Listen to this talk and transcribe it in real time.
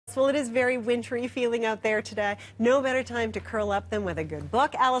Well, it is very wintry feeling out there today. No better time to curl up than with a good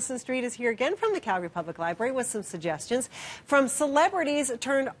book. Allison Streit is here again from the Calgary Public Library with some suggestions from celebrities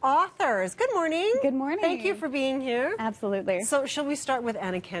turned authors. Good morning. Good morning. Thank you for being here. Absolutely. So, shall we start with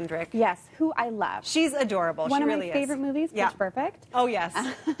Anna Kendrick? Yes, who I love. She's adorable. One she of really my favorite movies, Yeah. Pitch Perfect. Oh, yes.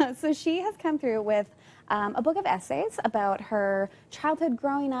 So she has come through with a book of essays about her childhood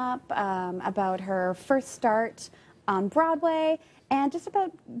growing up, about her first start on Broadway, and just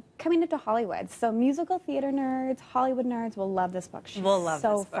about coming into Hollywood. So musical theater nerds, Hollywood nerds will love this book. She's We'll love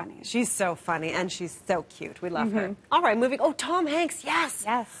so this book. funny. She's so funny, and she's so cute. We love her. All right, moving. Oh, Tom Hanks, yes.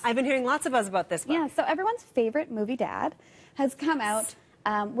 Yes. I've been hearing lots of buzz about this book. Yeah, so everyone's favorite movie dad has come out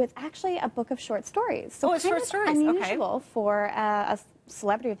with actually a book of short stories. So it's short stories. Unusual for a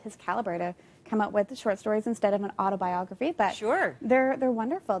celebrity of his caliber to come out with short stories instead of an autobiography, but Sure. they're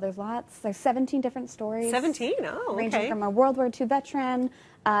wonderful. There's 17 different stories. 17? Oh, ranging okay. from a World War II veteran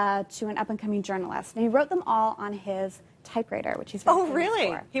to an up-and-coming journalist. And he wrote them all on his typewriter, which he's very Oh, famous really?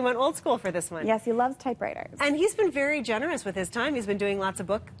 for. He went old school for this one. Yes, he loves typewriters. And he's been very generous with his time. He's been doing lots of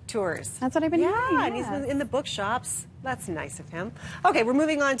book tours. That's what I've been hearing. Yeah, and he's been in the bookshops. That's nice of him. Okay, we're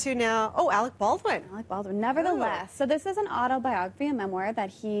moving on to now, Alec Baldwin. Alec Baldwin. Nevertheless, so this is an autobiography, a memoir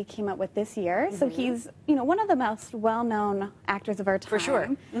that he came out with this year. So he's, one of the most well-known actors of our time. For sure.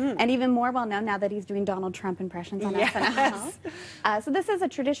 And even more well-known now that he's doing Donald Trump impressions on Yes. SNL. So this is a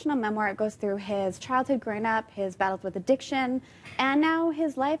traditional memoir. It goes through his childhood growing up, his battles with addiction, and now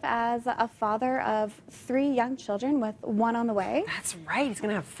his life as a father of 3 young children with 1 on the way. That's right. He's going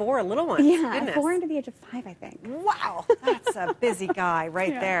to have 4 little ones. Yeah, Goodness. 4 under the age of 5, I think. Wow, that's a busy guy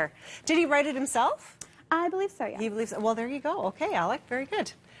right there. Did he write it himself? I believe so, yeah. He believes. Well, there you go. Okay, Alec, very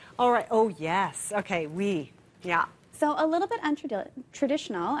good. All right. Oh, yes. Okay, yeah. So a little bit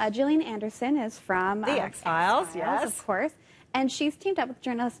untraditional. Gillian Anderson is from The X-Files, yes. Of course. And she's teamed up with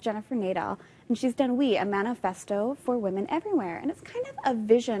journalist Jennifer Nadel, and she's done We, a manifesto for women everywhere. And it's kind of a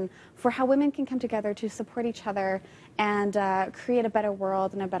vision for how women can come together to support each other and create a better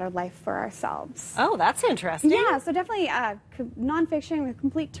world and a better life for ourselves. Oh, that's interesting. Yeah, so definitely nonfiction with a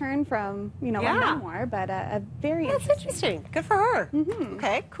complete turn from, a memoir, but a very interesting. Good for her.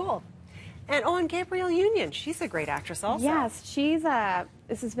 Okay, cool. And Gabrielle Union. She's a great actress also. Yes,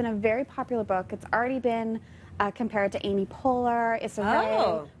 this has been a very popular book. It's already been compared to Amy Poehler, Issa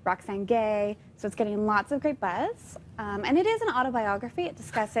Rae, Roxane Gay. So it's getting lots of great buzz. And it is an autobiography. It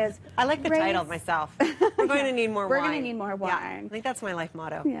discusses I like the title myself. We're going to need more wine. We're going to need more wine. Yeah, I think that's my life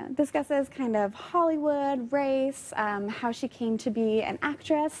motto. Yeah, discusses kind of Hollywood, race, how she came to be an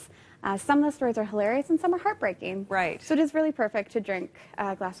actress. Some of the stories are hilarious and some are heartbreaking. Right. So it is really perfect to drink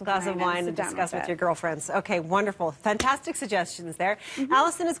a glass of wine and discuss with your girlfriends. Okay, wonderful. Fantastic suggestions there.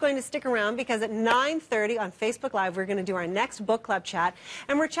 Allison is going to stick around because at 9:30 on Facebook Live, we're going to do our next book club chat.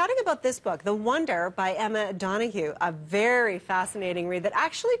 And we're chatting about this book, The Wonder by Emma Donoghue, a very fascinating read that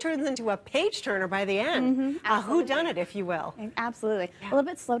actually turns into a page-turner by the end. A whodunit, if you will. Absolutely. Yeah. A little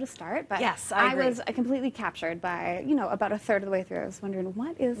bit slow to start, but yes, I agree. Was completely captured by, about a third of the way through. I was wondering,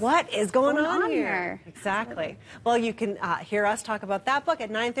 what is going on here? Exactly. Well, you can hear us talk about that book at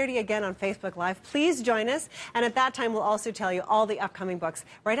 9:30 again on Facebook Live. Please join us. And at that time, we'll also tell you all the upcoming books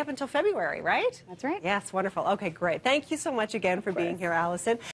right up until February, right? That's right. Yes, wonderful. Okay, great. Thank you so much again for being here, Allison.